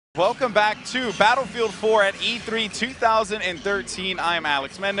Welcome back to Battlefield 4 at E3 2013. I'm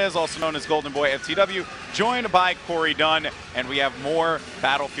Alex Mendez, also known as Golden Boy FTW, joined by Corey Dunn, and we have more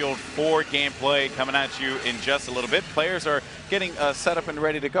Battlefield 4 gameplay coming at you in just a little bit. Players are getting set up and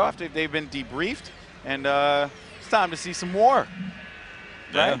ready to go after they've been debriefed, and it's time to see some more.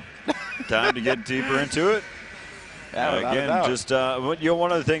 Right? Yeah, time to get deeper into it. Yeah, again, just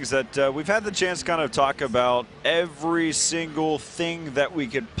one of the things that we've had the chance to kind of talk about every single thing that we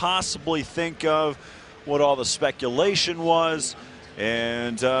could possibly think of, what all the speculation was,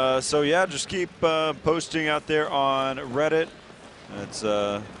 and so yeah, just keep posting out there on Reddit. It's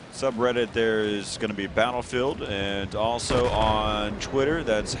subreddit there is going to be Battlefield, and also on Twitter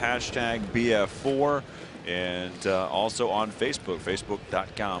that's hashtag BF4. And also on Facebook,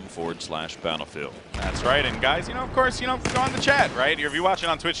 facebook.com/Battlefield. That's right. And guys, of course, go on the chat, right? If you're watching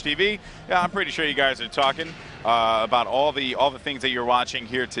on Twitch TV, yeah, I'm pretty sure you guys are talking about all the things that you're watching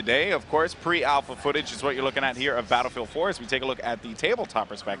here today. Of course, pre-alpha footage is what you're looking at here of Battlefield 4 as we take a look at the tabletop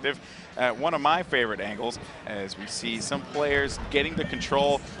perspective. One of my favorite angles as we see some players getting the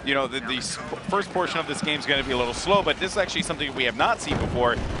control. The first portion of this game is going to be a little slow, but this is actually something we have not seen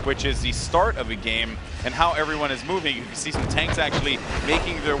before, which is the start of a game and how everyone is moving. You can see some tanks actually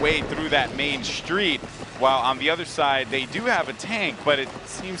making their way through that main street, while on the other side they do have a tank, but it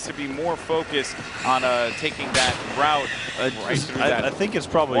seems to be more focused on taking that route right through that. I think it's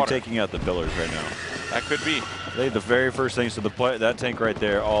probably water. Taking out the pillars right now. That could be. The very first things to that tank right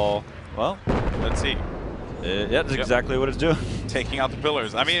there, well, let's see. Yeah, that's exactly what it's doing. Taking out the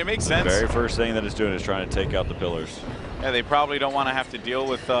pillars. I mean, it makes sense. The very first thing that it's doing is trying to take out the pillars. Yeah, they probably don't want to have to deal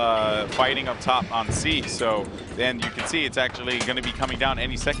with fighting up top on C. So then you can see it's actually going to be coming down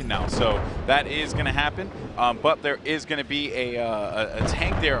any second now. So that is going to happen. But there is going to be a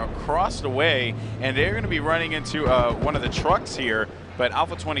tank there across the way, and they're going to be running into one of the trucks here. But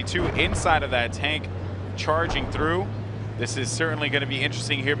Alpha 22 inside of that tank, charging through. This is certainly going to be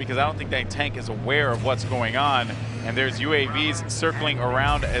interesting here because I don't think that tank is aware of what's going on. And there's UAVs circling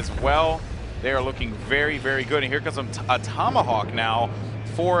around as well. They are looking very, very good. And here comes a Tomahawk now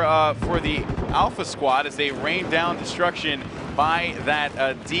for the Alpha squad as they rain down destruction by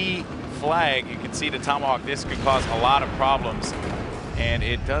that D flag. You can see the Tomahawk. This could cause a lot of problems. And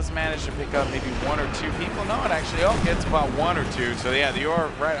it does manage to pick up maybe one or two people. No, it actually gets about one or two. So yeah, you are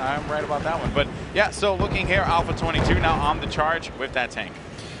right. I'm right about that one. But yeah, so looking here, Alpha 22 now on the charge with that tank.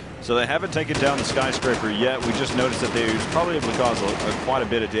 So they haven't taken down the skyscraper yet. We just noticed that they probably able to cause quite a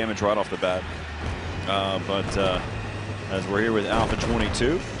bit of damage right off the bat. But as we're here with Alpha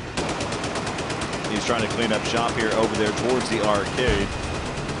 22, he's trying to clean up shop here over there towards the arcade.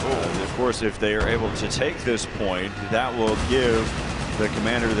 Of course, if they are able to take this point, that will give the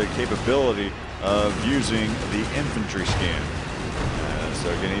commander the capability of using the infantry scan. So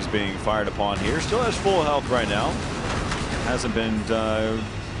again, he's being fired upon here. Still has full health right now. Hasn't been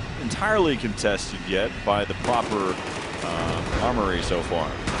entirely contested yet by the proper armory so far.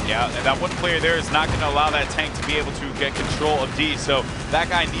 Yeah, and that one player there is not going to allow that tank to be able to get control of D. So that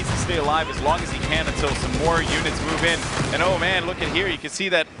guy needs to stay alive as long as he can until some more units move in. And oh man, look at here. You can see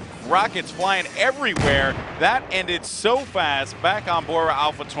that rockets flying everywhere. That ended so fast. Back on board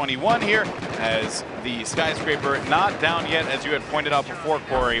Alpha 21 here as the skyscraper not down yet, as you had pointed out before,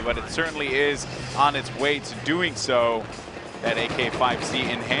 Corey, but it certainly is on its way to doing so. That AK-5C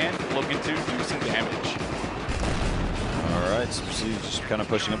in hand, looking to do some damage. All right, so see, just kind of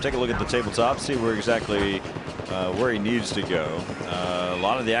pushing up. Take a look at the tabletop, see where exactly where he needs to go. A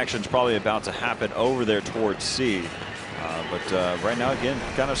lot of the action's probably about to happen over there towards C. But right now, again,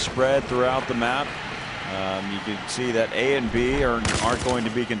 kind of spread throughout the map. You can see that A and B aren't going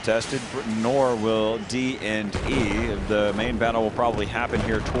to be contested, nor will D and E. The main battle will probably happen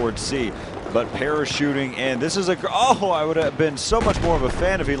here towards C. But parachuting in, this is I would have been so much more of a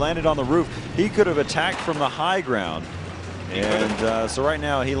fan if he landed on the roof. He could have attacked from the high ground. And so right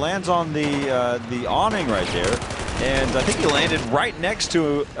now he lands on the awning right there, and I think he landed right next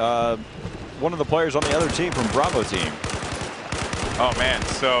to one of the players on the other team from Bravo team. Oh man,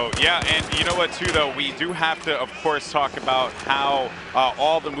 so yeah, and you know what too though, we do have to of course talk about how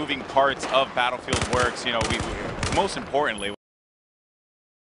all the moving parts of Battlefield works. We most importantly.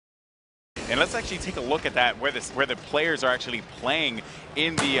 And let's actually take a look at that, where the players are actually playing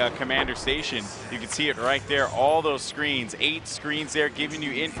in the commander station. You can see it right there, all those screens, 8 screens there giving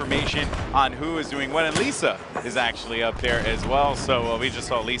you information on who is doing what. And Lisa is actually up there as well. So we just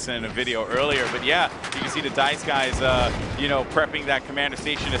saw Lisa in a video earlier. But yeah, you can see the DICE guys, prepping that commander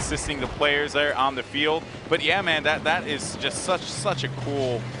station, assisting the players there on the field. But yeah, man, that is just such a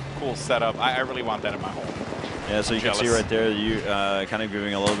cool setup. I really want that in my home. Yeah, so you can see right there, you kind of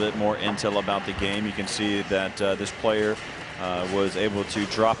giving a little bit more intel about the game. You can see that this player was able to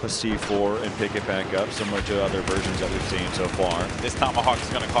drop a C4 and pick it back up, similar to other versions that we've seen so far. This Tomahawk is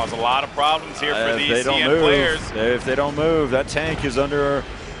going to cause a lot of problems here for these CN players. players. If they don't move, that tank is under,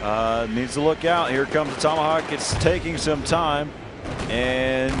 needs to look out. Here comes the Tomahawk. It's taking some time.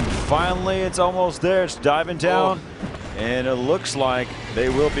 And finally, it's almost there. It's diving down. Oh. And it looks like they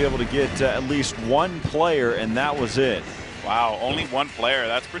will be able to get at least one player, and that was it. Wow, only one player.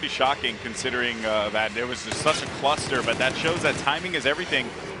 That's pretty shocking considering that there was just such a cluster, but that shows that timing is everything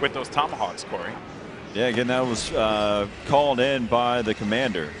with those Tomahawks, Corey. Yeah, again, that was called in by the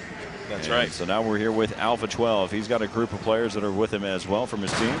commander. That's right. So now we're here with Alpha 12. He's got a group of players that are with him as well from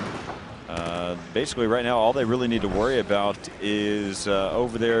his team. Basically, right now, all they really need to worry about is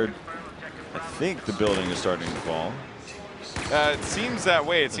over there. I think the building is starting to fall. It seems that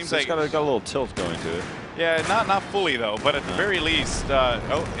way. It seems like it's got a little tilt going to it. Yeah, not fully though, but at the very least,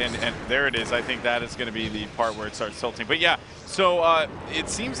 and there it is. I think that is going to be the part where it starts tilting. But yeah, so it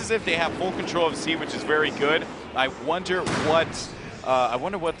seems as if they have full control of C, which is very good. I wonder what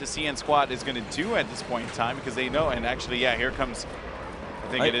the CN squad is going to do at this point in time, because they know. And actually, yeah, here comes. I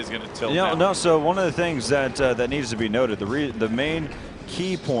think it is going to tilt. Yeah, no. So one of the things that that needs to be noted, the main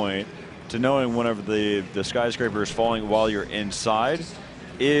key point to knowing whenever the skyscraper is falling while you're inside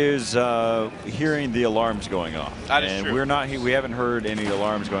is hearing the alarms going off. That is true. We haven't heard any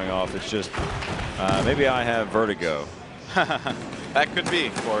alarms going off. It's just maybe I have vertigo. That could be,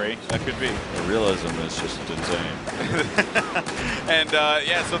 Corey. That could be. The realism is just insane. And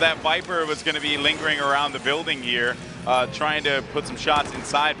yeah, so that Viper was going to be lingering around the building here, trying to put some shots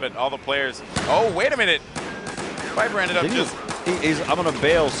inside, but all the players. Oh, wait a minute! Viper ended up just. I'm gonna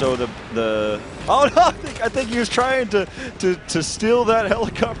bail. So the oh no! I think he was trying to steal that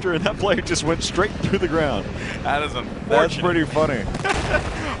helicopter, and that player just went straight through the ground. That is unfortunate. That's pretty funny.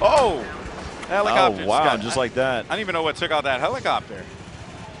 Oh, helicopter! Oh wow! Just like that. I don't even know what took out that helicopter.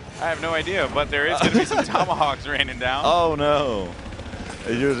 I have no idea, but there is going to be some Tomahawks raining down. Oh no!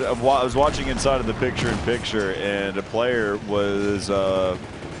 I was watching inside of the picture-in-picture, and a player was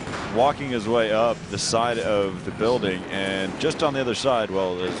walking his way up the side of the building, and just on the other side,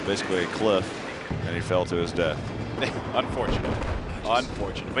 well, there's basically a cliff, and he fell to his death. Unfortunate.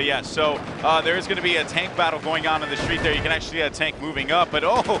 Unfortunate. But yeah, so there is going to be a tank battle going on in the street there. You can actually see a tank moving up, but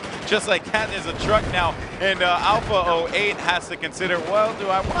oh, just like that, there's a truck now, and Alpha 08 has to consider, well, do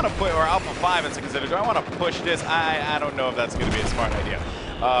I want to put, or Alpha 5 has to consider, do I want to push this? I don't know if that's going to be a smart idea.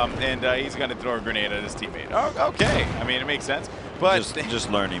 And he's going to throw a grenade at his teammate. Oh, okay. I mean, it makes sense. But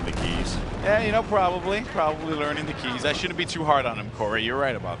just learning the keys. Yeah, you know, probably learning the keys. I shouldn't be too hard on him, Corey. You're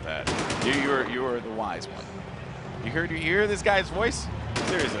right about that. You were the wise one. You hear this guy's voice?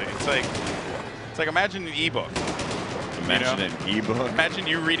 Seriously, it's like imagine an ebook. Imagine an ebook. Imagine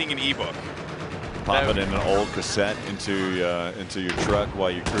you reading an ebook. Pop it in an old cassette into your truck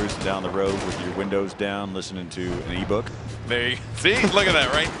while you're cruising down the road with your windows down, listening to an ebook. There you see, look at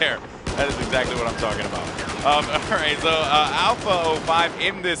that right there. That is exactly what I'm talking about. All right, so Alpha 05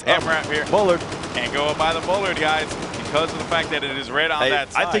 in this MRAP here. Bullard. Can't go up by the Bullard, guys, because of the fact that it is red on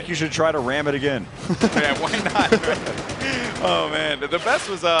that side. I think you should try to ram it again. Yeah, why not? Oh, man. The best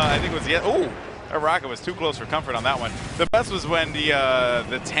was, I think it was, oh, that rocket was too close for comfort on that one. The best was when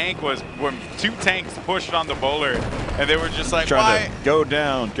the tank was, when two tanks pushed on the Bullard, and they were just like, why? To go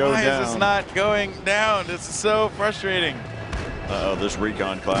down, go why down. Why is this not going down? This is so frustrating. This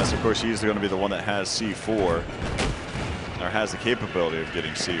recon class, of course, he's going to be the one that has C4, or has the capability of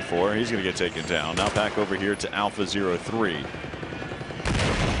getting C4. He's going to get taken down. Now back over here to Alpha 03.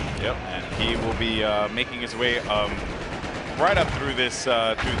 Yep, and he will be making his way right up through this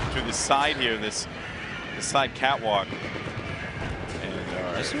through this side here, this side catwalk.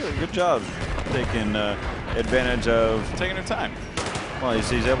 And that's a good job taking advantage of taking their time. Well,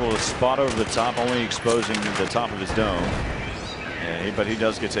 he's able to spot over the top, only exposing the top of his dome. But he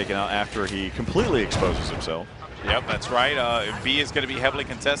does get taken out after he completely exposes himself. Yep, that's right. B is going to be heavily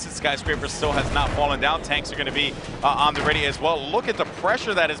contested. Skyscraper still has not fallen down. Tanks are going to be on the ready as well. Look at the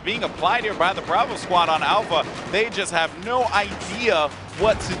pressure that is being applied here by the Bravo squad on Alpha. They just have no idea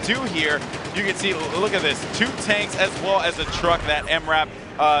what to do here. You can see, look at this, two tanks as well as a truck. That MRAP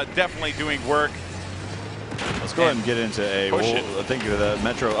definitely doing work. Let's go ahead and get into I think the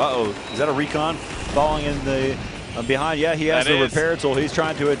Metro. Uh-oh, is that a recon falling in the behind? Yeah, he has the repair tool. He's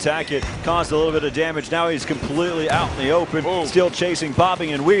trying to attack it, caused a little bit of damage. Now he's completely out in the open, still chasing,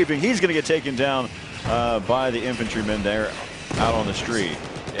 bobbing and weaving. He's going to get taken down by the infantrymen there out on the street.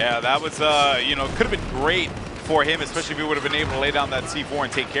 Yeah, that was, you know, could have been great for him, especially if he would have been able to lay down that C4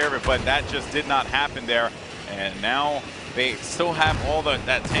 and take care of it, but that just did not happen there. And now they still have all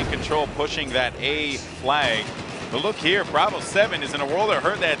that tank control pushing that A flag. But look here, Bravo 7 is in a world of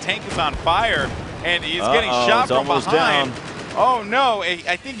hurt. That tank is on fire, and he's getting shot from behind. Down. Oh no,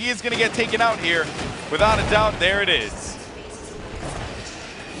 I think he is going to get taken out here. Without a doubt, there it is.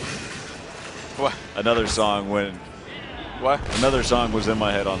 What? Another song when... What? Another song was in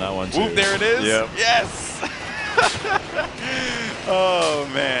my head on that one, too. Whoop, there it is? Yep. Yes! Oh,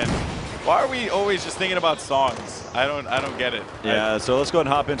 man. Why are we always just thinking about songs? I don't get it. Yeah, so let's go ahead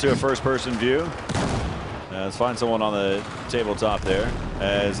and hop into a first-person view. Let's find someone on the tabletop there.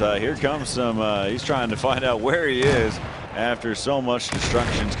 As here comes some, he's trying to find out where he is after so much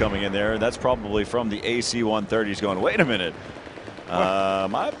destruction's coming in there. That's probably from the AC-130. He's going, wait a minute.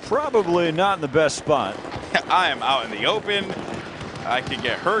 I'm probably not in the best spot. I am out in the open. I could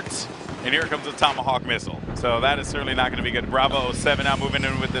get hurt. And here comes a Tomahawk missile. So that is certainly not going to be good. Bravo 7 now moving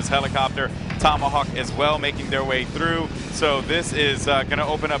in with this helicopter. Tomahawk as well making their way through. So this is going to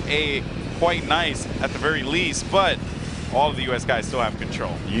open up A quite nice at the very least. But all of the U.S. guys still have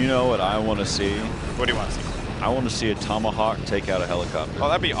control. You know what I want to see? What do you want to see? I want to see a Tomahawk take out a helicopter. Oh,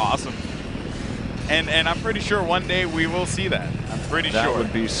 that'd be awesome. And I'm pretty sure one day we will see that. I'm pretty sure. That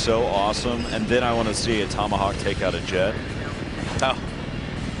would be so awesome. And then I want to see a Tomahawk take out a jet. Oh.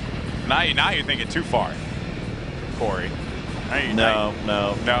 Now you're thinking too far, Corey. No.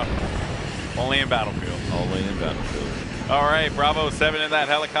 Only in Battlefield. Only in Battlefield. All right, Bravo 7 in that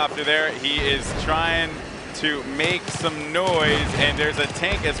helicopter there. He is trying to make some noise, and there's a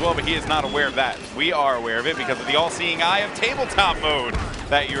tank as well, but he is not aware of that. We are aware of it because of the all-seeing eye of tabletop mode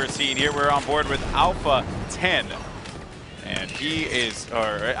that you're seeing here. We're on board with Alpha 10. And he is,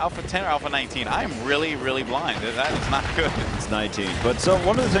 or Alpha 10 or Alpha 19. I'm really, really blind. That is not good. It's 19. But so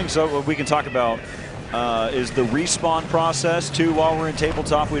one of the things we can talk about is the respawn process too while we're in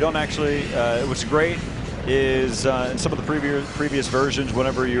tabletop. We don't actually, what's great is in some of the previous versions,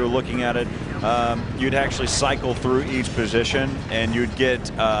 whenever you're looking at it, you'd actually cycle through each position and you'd get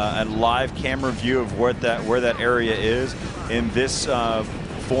a live camera view of where that area is. In this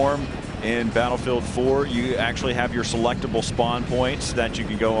form, in Battlefield 4, you actually have your selectable spawn points that you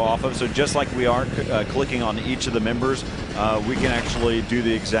can go off of. So just like we are clicking on each of the members, we can actually do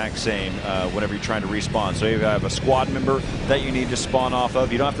the exact same whenever you're trying to respawn. So you have a squad member that you need to spawn off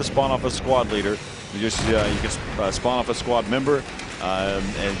of. You don't have to spawn off a squad leader. You can spawn off a squad member,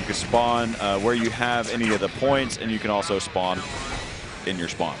 and you can spawn where you have any of the points, and you can also spawn in your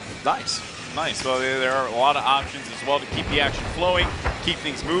spawn. Nice. So there are a lot of options as well to keep the action flowing, keep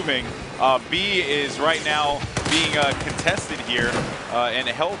things moving. B is right now being contested here and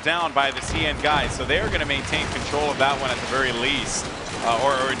held down by the CN guys. So they're going to maintain control of that one at the very least.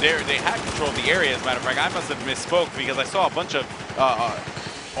 Or they had control of the area, as a matter of fact. I must have misspoke because I saw a bunch of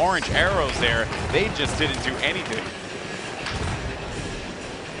orange arrows there. They just didn't do anything.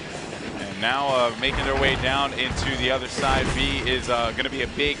 And now making their way down into the other side. B is going to be a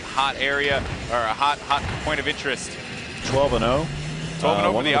big hot area, or a hot point of interest. 12-0.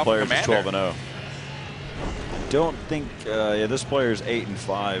 12-0 one for the of the players Alpha is 12-0. Don't think, yeah, this player is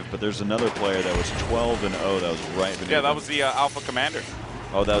 8-5, but there's another player that was 12-0 that was right beneath Yeah, that him. was the Alpha Commander.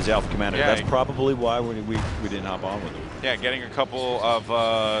 Oh, that was the Alpha Commander. Yeah, that's probably why we didn't hop on with him. Yeah, getting a couple of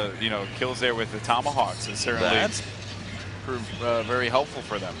kills there with the Tomahawks has certainly proved very helpful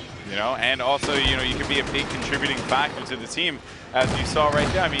for them. And also you can be a big contributing factor to the team, as you saw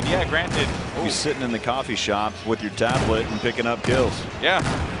right there. I mean, yeah, granted, you're sitting in the coffee shop with your tablet and picking up kills. Yeah,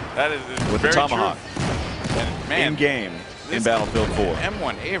 that is with very the Tomahawk. And, man, in game in Battlefield 4.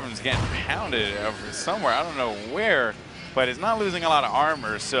 M1 Abrams getting pounded over somewhere. I don't know where, but it's not losing a lot of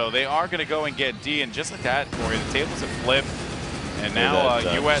armor, so they are going to go and get D. And just like that, Corey, the tables have flipped, and now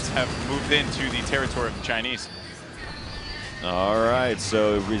U.S. have moved into the territory of the Chinese. All right,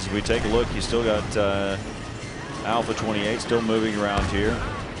 so as we take a look, you still got Alpha 28 still moving around here.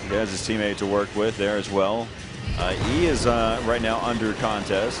 He has his teammate to work with there as well. E is right now under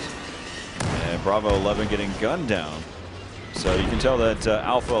contest, and Bravo 11 getting gunned down. So you can tell that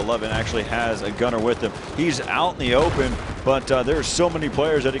Alpha 11 actually has a gunner with him. He's out in the open, but there are so many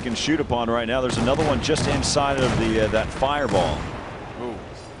players that he can shoot upon right now. There's another one just inside of the that fireball. Ooh.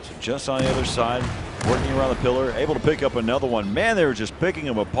 So just on the other side, working around the pillar, able to pick up another one. Man, they were just picking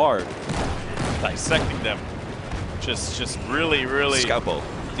them apart. Dissecting them. Just really, really. Scalpel.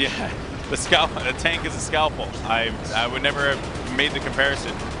 Yeah, the tank is a scalpel. I would never have made the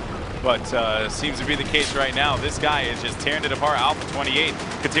comparison. but seems to be the case right now. This guy is just tearing it apart. Alpha 28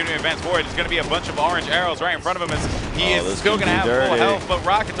 continuing to advance forward. There's going to be a bunch of orange arrows right in front of him as he is still going to have full health, but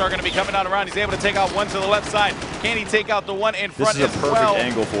rockets are going to be coming out around. He's able to take out one to the left side. Can he take out the one in front as well? This is a perfect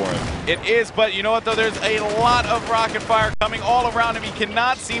angle for him. It is, but you know what though? There's a lot of rocket fire coming all around him. He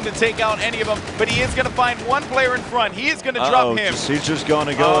cannot seem to take out any of them, but he is going to find one player in front. He is going to drop him. He's just going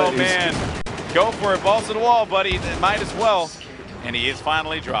to go. Oh man, go for it. Balls to the wall, buddy. Might as well. And he is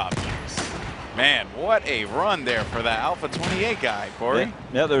finally dropped. Man, what a run there for that Alpha 28 guy, Corey.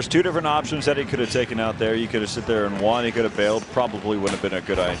 Yeah, there's two different options that he could have taken out there. You could have sit there and one, he could have bailed. Probably wouldn't have been a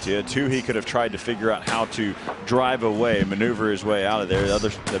good idea. Two, he could have tried to figure out how to drive away, maneuver his way out of there.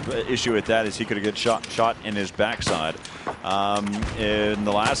 The issue with that is he could have got shot in his backside. And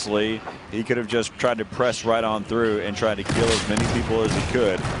lastly, he could have just tried to press right on through and try to kill as many people as he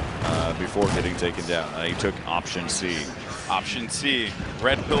could before getting taken down. He took option C. Option C,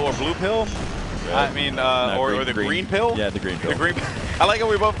 red pill or blue pill? Red. I mean, No, or the green pill? Yeah, the green pill. The green. I like how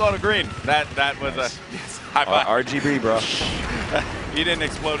we both thought of green. That was a yes, high five. RGB, bro. You didn't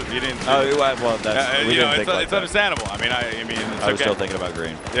explode it. You didn't. Oh, well, that's you know, it's understandable. I mean, it's I was okay. still thinking about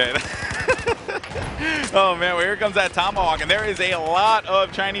green. Yeah. Oh man, well, here comes that tomahawk, and there is a lot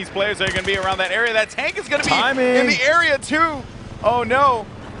of Chinese players that are going to be around that area. That tank is going to be in the area too. Oh no,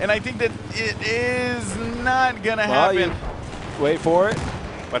 and I think that it is not going to happen. Wait for it.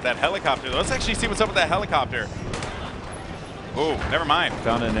 But that helicopter, let's actually see what's up with that helicopter. Oh, never mind.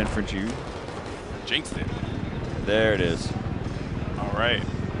 Found an infantry. Jinxed it. There it is. All right.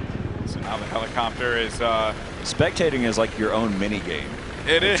 So now the helicopter is... Spectating is like your own mini game.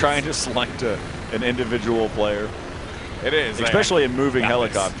 It is. Trying to select an individual player. It is. Especially a moving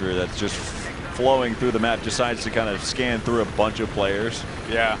helicopter that's just flowing through the map, decides to kind of scan through a bunch of players.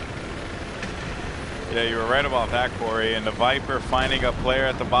 Yeah. Yeah, you were right about that, Corey. And the Viper finding a player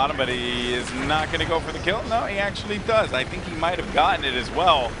at the bottom, but he is not going to go for the kill. No, he actually does. I think he might have gotten it as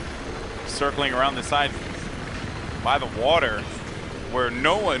well. Circling around the side by the water where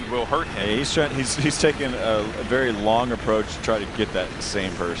no one will hurt him. Yeah, he's taking a very long approach to try to get that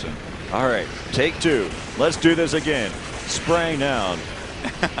same person. All right, take two. Let's do this again. Spraying down.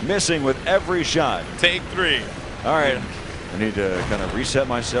 Missing with every shot. Take three. All right, I need to kind of reset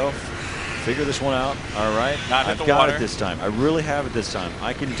myself. Figure this one out. All right. I've got it this time. I really have it this time.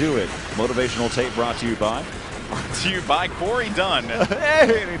 I can do it. Motivational tape brought to you by? Brought to you by Corey Dunn.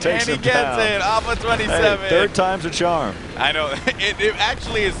 Hey, and he takes and he gets down. it. Alpha 27. Hey, third time's a charm. I know. It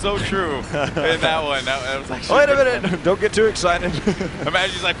actually is so true in that one. That was actually wait a minute. Don't get too excited.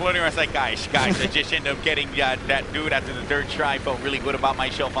 Imagine he's like floating around. It's like, guys, I just ended up getting that dude after the third try. Felt really good about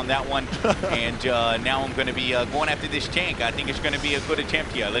myself on that one. And now I'm going to be going after this tank. I think it's going to be a good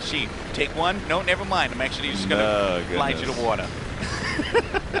attempt here. Let's see. Take one. No, never mind. I'm actually just going to fly to the water.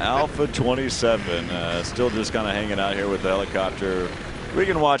 Alpha 27 still just kind of hanging out here with the helicopter. We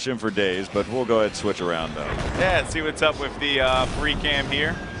can watch him for days, but we'll go ahead and switch around though. Yeah, see what's up with the free cam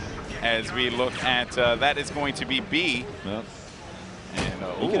here as we look at that is going to be B. Yep. And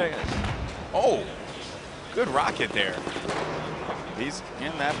oh, good rocket there.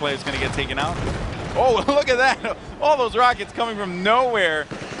 And that player's going to get taken out. Oh, look at that. All those rockets coming from nowhere.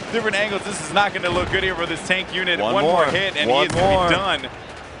 Different angles. This is not going to look good here for this tank unit. One more hit, and he is going to be done.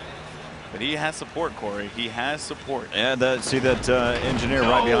 But he has support, Corey. He has support. And see that engineer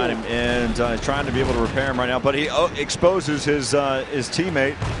right behind him, and trying to be able to repair him right now. But he exposes his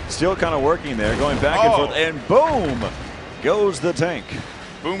teammate, still kind of working there, going back and forth, and boom, goes the tank.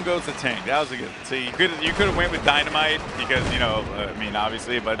 Boom goes the tank. That was a good. So you could have went with dynamite because I mean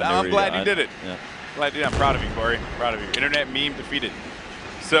obviously, but I'm glad you did it. Yeah. Glad you did. I'm proud of you, Corey. Proud of you. Internet meme defeated.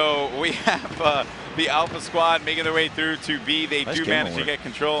 So we have the Alpha squad making their way through to B. They do manage to get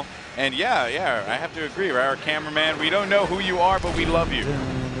control. And yeah, I have to agree. Right? Our cameraman, we don't know who you are, but we love you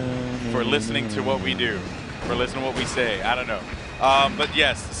for listening to what we do, for listening to what we say. I don't know. But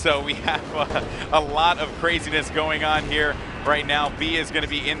yes, so we have a lot of craziness going on here right now. B is going to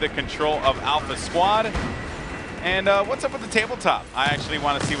be in the control of Alpha squad. And what's up with the tabletop? I actually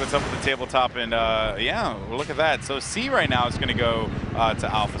want to see what's up with the tabletop. And yeah, well, look at that. So C right now is going to go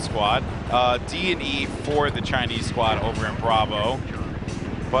to Alpha squad. D and E for the Chinese squad over in Bravo.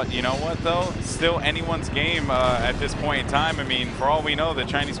 But you know what, though? Still anyone's game at this point in time. I mean, for all we know, the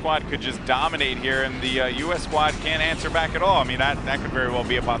Chinese squad could just dominate here, and the U.S. squad can't answer back at all. I mean, that could very well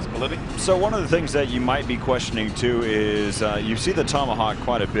be a possibility. So one of the things that you might be questioning, too, is you see the Tomahawk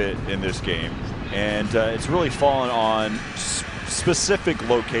quite a bit in this game. And it's really fallen on specific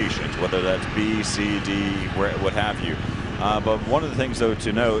locations, whether that's B, C, D, what have you. But one of the things, though,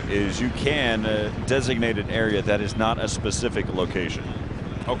 to note is you can designate an area that is not a specific location.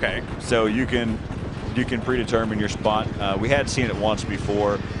 Okay. So you can predetermine your spot. We had seen it once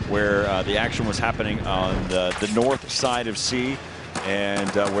before where the action was happening on the north side of C, and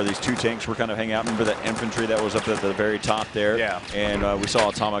where these two tanks were kind of hanging out. Remember that infantry that was up at the very top there? Yeah. And we saw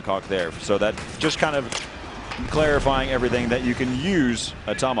a Tomahawk there. So that just kind of clarifying everything, that you can use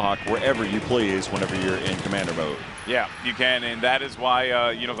a Tomahawk wherever you please whenever you're in commander mode. Yeah, you can, and that is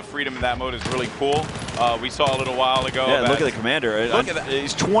why you know, the freedom in that mode is really cool. We saw a little while ago. Yeah, look at the commander. Look at that.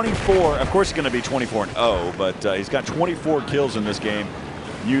 He's 24. Of course, he's going to be 24-0, but he's got 24 kills in this game,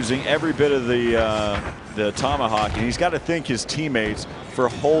 using every bit of the Tomahawk, and he's got to thank his teammates for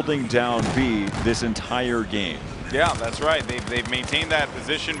holding down B this entire game. Yeah, that's right. They've maintained that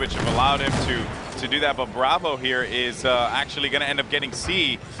position, which have allowed him to do that. But Bravo here is actually going to end up getting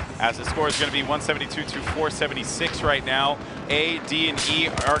C, as the score is going to be 172 to 476 right now. A, D, and E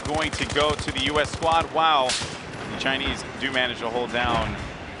are going to go to the U.S. squad, while the Chinese do manage to hold down,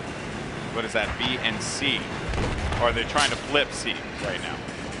 what is that, B and C? Or they're trying to flip C right now.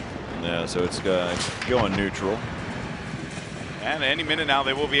 Yeah, so it's going neutral. And any minute now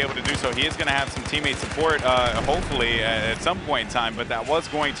they will be able to do so. He is going to have some teammate support, hopefully, at some point in time, but that was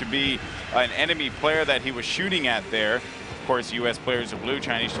going to be an enemy player that he was shooting at there. Of course, U.S. players are blue,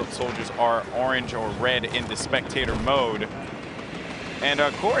 Chinese soldiers are orange or red in the spectator mode. And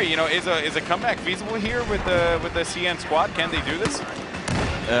Corey, you know, is a comeback feasible here with the CN squad? Can they do this?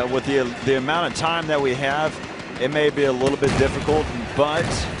 With the amount of time that we have, it may be a little bit difficult, but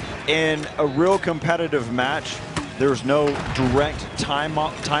in a real competitive match, there's no direct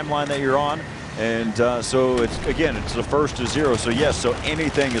timeline that you're on, and so it's the first to zero. So yes, so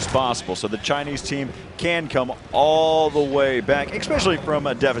anything is possible. So the Chinese team can come all the way back, especially from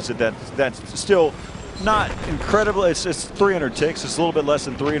a deficit that's still not incredible. It's 300 ticks. It's a little bit less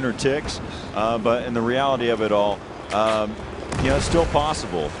than 300 ticks, but in the reality of it all, you know, it's still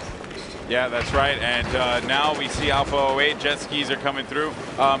possible. Yeah, that's right. And now we see Alpha 08 jet skis are coming through.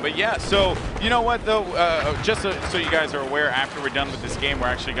 But yeah, so you know what though, just so you guys are aware, after we're done with this game, we're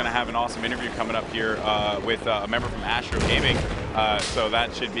actually going to have an awesome interview coming up here with a member from Astro Gaming. So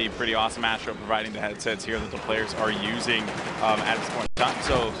that should be pretty awesome. Astro providing the headsets here that the players are using at this point in time.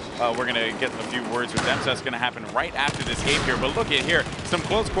 So we're going to get a few words with them. So that's going to happen right after this game here. But look at here, some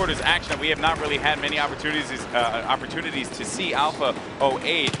close quarters action that we have not really had many opportunities to see. Alpha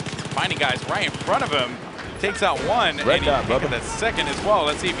 08 finding guys right in front of him, takes out one, and he's taking the second as well.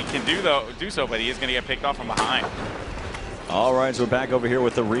 Let's see if he can do so, but he is going to get picked off from behind. All right, so back over here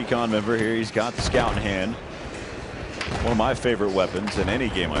with the recon member here. He's got the scout in hand. One of my favorite weapons in any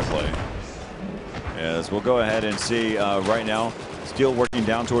game I play. As we'll go ahead and see right now, Steele working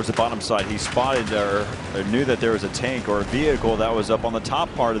down towards the bottom side. He spotted or knew that there was a tank or a vehicle that was up on the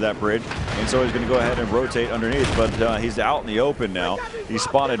top part of that bridge, and so he's going to go ahead and rotate underneath, but he's out in the open now. He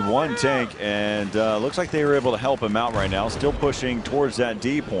spotted one tank, and looks like they were able to help him out right now. Still pushing towards that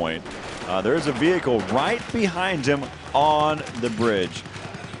D point. There's a vehicle right behind him on the bridge,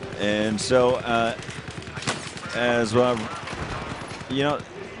 and so as you know,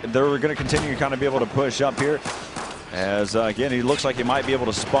 they're going to continue to kind of be able to push up here. As again, he looks like he might be able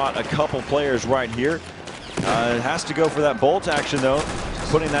to spot a couple players right here. It has to go for that bolt action though,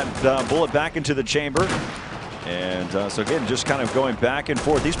 putting that bullet back into the chamber. And so again, just kind of going back and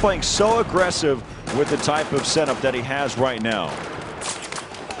forth. He's playing so aggressive with the type of setup that he has right now.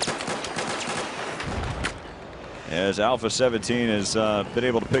 As Alpha 17 has been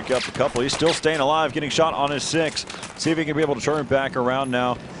able to pick up a couple. He's still staying alive, getting shot on his 6. See if he can be able to turn back around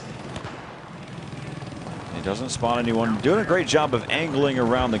now. He doesn't spot anyone. Doing a great job of angling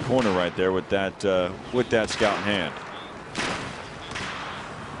around the corner right there with that scout in hand.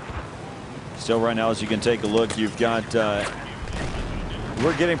 Still right now, as you can take a look, you've got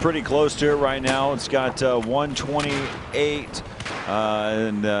we're getting pretty close to it right now. It's got 128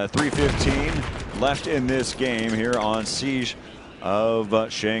 and 315 left in this game here on Siege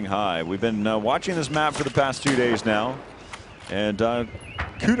of Shanghai. We've been watching this map for the past 2 days now, and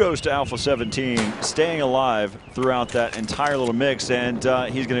kudos to Alpha 17 staying alive throughout that entire little mix, and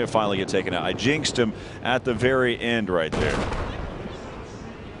he's going to finally get taken out. I jinxed him at the very end right there.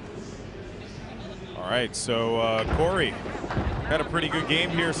 All right, so Corey, had a pretty good game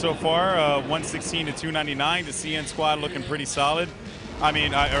here so far. 116 to 299. The CN squad looking pretty solid. I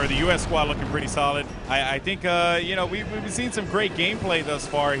mean, or the U.S. squad looking pretty solid. I think, you know, we've seen some great gameplay thus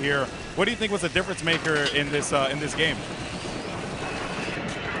far here. What do you think was the difference maker in this game?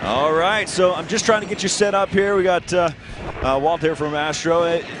 All right, so I'm just trying to get you set up here. We got Walt here from Astro.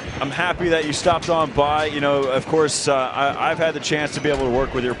 I'm happy that you stopped on by. You know, of course, I've had the chance to be able to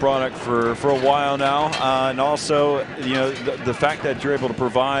work with your product for a while now, and also, you know, the fact that you're able to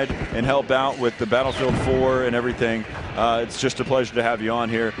provide and help out with the Battlefield 4 and everything. It's just a pleasure to have you on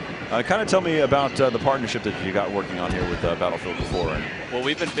here. Kind of tell me about the partnership that you got working on here with Battlefield 4. Well,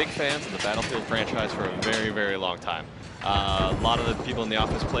 we've been big fans of the Battlefield franchise for a very, very long time. A lot of the people in the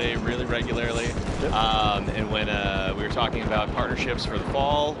office play really regularly, and when we were talking about partnerships for the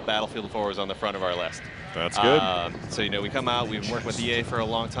fall, Battlefield 4 was on the front of our list. That's good. So, you know, we come out, we've been working with EA for a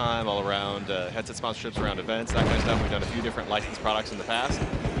long time, all around headset sponsorships, around events, that kind of stuff. We've done a few different licensed products in the past.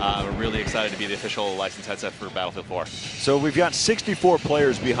 We're really excited to be the official licensed headset for Battlefield 4. So we've got 64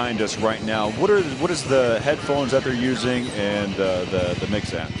 players behind us right now. What is the headphones that they're using and the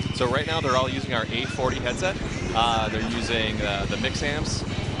mix amp? So right now they're all using our A40 headset. They're using the mix amps,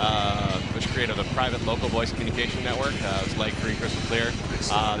 which created a private local voice communication network. It's light-free, crystal clear.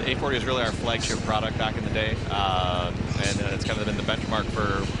 The A40 is really our flagship product back in the day, and it's kind of been the benchmark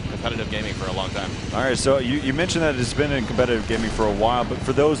for competitive gaming for a long time. All right, so you mentioned that it's been in competitive gaming for a while, but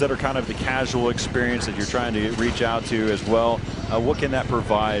for those that are kind of the casual experience that you're trying to reach out to as well, what can that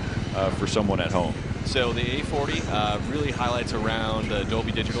provide for someone at home? So the A40 really highlights around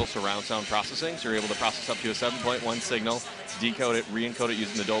Dolby Digital surround sound processing. So you're able to process up to a 7.1 signal, decode it, re-encode it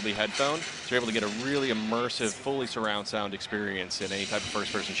using the Dolby headphone. So you're able to get a really immersive, fully surround sound experience in any type of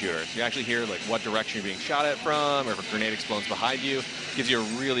first-person shooter. So you actually hear like what direction you're being shot at from, or if a grenade explodes behind you. Gives you a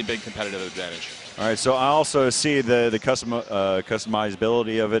really big competitive advantage. All right, so I also see the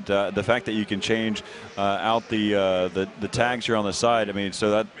customizability of it, the fact that you can change out the tags here on the side. I mean,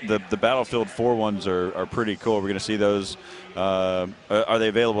 so that the Battlefield 4 ones are pretty cool. We're going to see those. Are they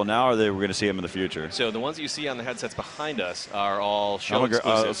available now, or we're going to see them in the future? So the ones that you see on the headsets behind us are all show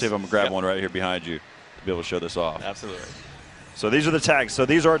exclusives. Let's see if I'm going to grab one right here behind you to be able to show this off. Absolutely. So these are the tags. So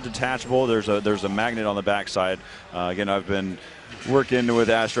these are detachable. There's a magnet on the back side. Again, I've been working with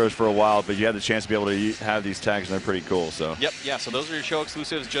Astros for a while, but you had the chance to be able to have these tags, and they're pretty cool. So. Yep, yeah, so those are your show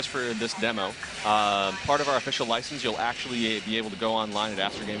exclusives just for this demo. Part of our official license, you'll actually be able to go online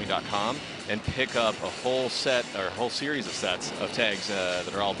at astrogaming.com and pick up a whole set, or a whole series of sets of tags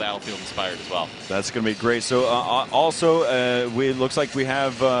that are all Battlefield inspired as well. That's going to be great. So also, it looks like we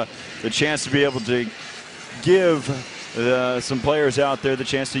have the chance to be able to give some players out there the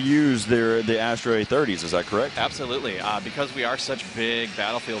chance to use the Astro A30s. Is that correct? Absolutely. Because we are such big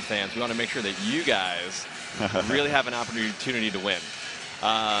Battlefield fans, we want to make sure that you guys really have an opportunity to win.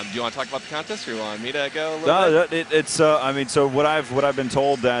 Do you want to talk about the contest, or you want me to go a little bit? It's I mean, so what I've been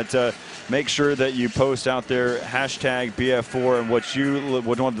told that make sure that you post out there hashtag BF4 and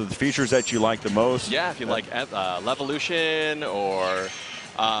what one of the features that you like the most. Yeah, if you like levolution or.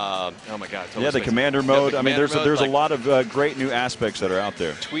 Oh my God! Totally the commander mode. I mean, there's a lot of great new aspects that are out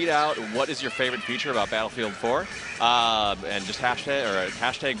there. Tweet out what is your favorite feature about Battlefield 4, and just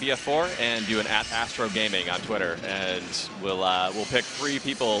hashtag BF4 and do an @Astro Gaming on Twitter, and we'll pick 3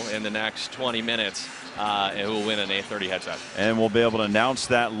 people in the next 20 minutes who will win an A30 headset. And we'll be able to announce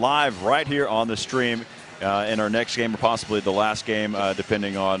that live right here on the stream. In our next game, or possibly the last game,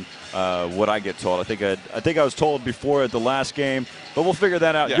 depending on what I get told. I think I was told before at the last game, but we'll figure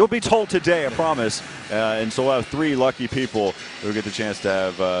that out. Yeah. You'll be told today, I promise. And so we'll have 3 lucky people who get the chance to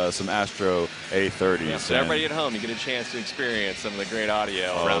have some Astro A30s. Yeah, so everybody at home, you get a chance to experience some of the great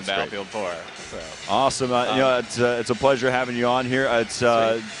audio around Battlefield 4. So. Awesome. You know, it's a pleasure having you on here. It's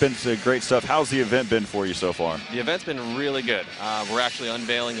been some great stuff. How's the event been for you so far? The event's been really good. We're actually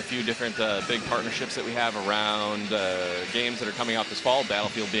unveiling a few different big partnerships that we have around games that are coming out this fall,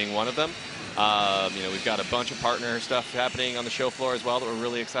 Battlefield being one of them. You know, we've got a bunch of partner stuff happening on the show floor as well that we're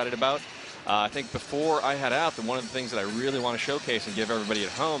really excited about. I think before I head out, one of the things that I really want to showcase and give everybody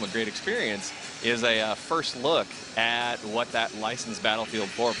at home a great experience is a first look at what that licensed Battlefield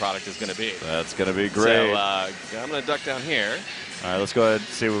 4 product is going to be. That's going to be great. So I'm going to duck down here. All right, let's go ahead and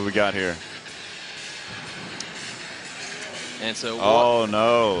see what we got here. And so, oh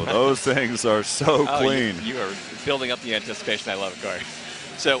no, those things are so clean. You are building up the anticipation. I love it, Corey.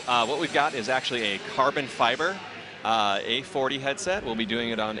 So what we've got is actually a carbon fiber A40 headset. We'll be doing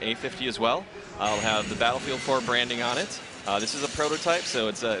it on A50 as well. I'll have the Battlefield 4 branding on it. This is a prototype, so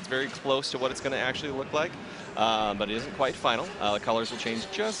it's very close to what it's going to actually look like, but it isn't quite final. The colors will change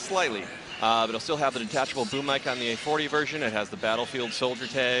just slightly, but it'll still have the detachable boom mic on the A40 version. It has the Battlefield soldier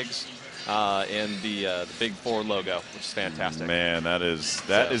tags. And the big 4 logo, which is fantastic. Man,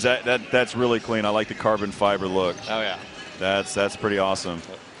 that's really clean. I like the carbon fiber look. Oh yeah, that's pretty awesome.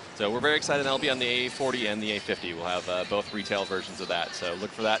 So we're very excited. That'll be on the A40 and the A50. We'll have both retail versions of that. So look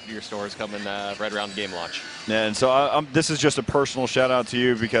for that in your stores coming right around game launch. Yeah, and so this is just a personal shout out to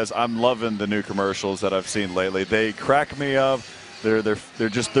you because I'm loving the new commercials that I've seen lately. They crack me up. They're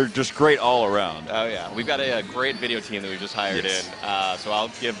just great all around. Oh yeah, we've got a great video team that we've just hired in, so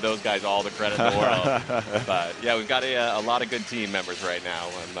I'll give those guys all the credit in the world. But yeah, we've got a lot of good team members right now.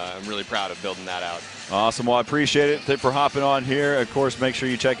 I'm really proud of building that out. Awesome. Well, I appreciate it for hopping on here. Of course, make sure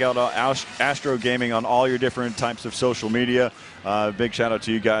you check out Astro Gaming on all your different types of social media. Big shout out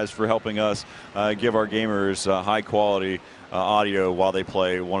to you guys for helping us give our gamers high quality audio while they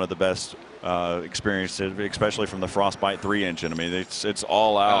play one of the best experiences, especially from the Frostbite 3 engine. I mean, it's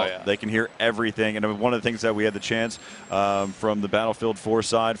all out. Oh, yeah. They can hear everything. And one of the things that we had the chance from the Battlefield 4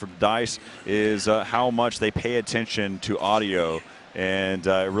 side, from DICE, is how much they pay attention to audio. And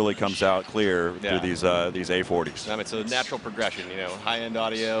it really comes out clear through these A40s. It's a natural progression, you know. High-end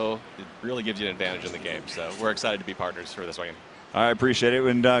audio, it really gives you an advantage in the game. So we're excited to be partners for this one. I appreciate it.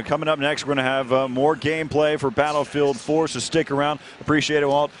 And coming up next, we're going to have more gameplay for Battlefield 4, so stick around. Appreciate it,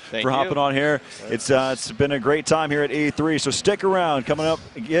 Walt, for hopping on here. It's been a great time here at E3, so stick around. Coming up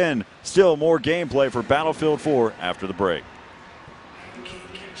again, still more gameplay for Battlefield 4 after the break.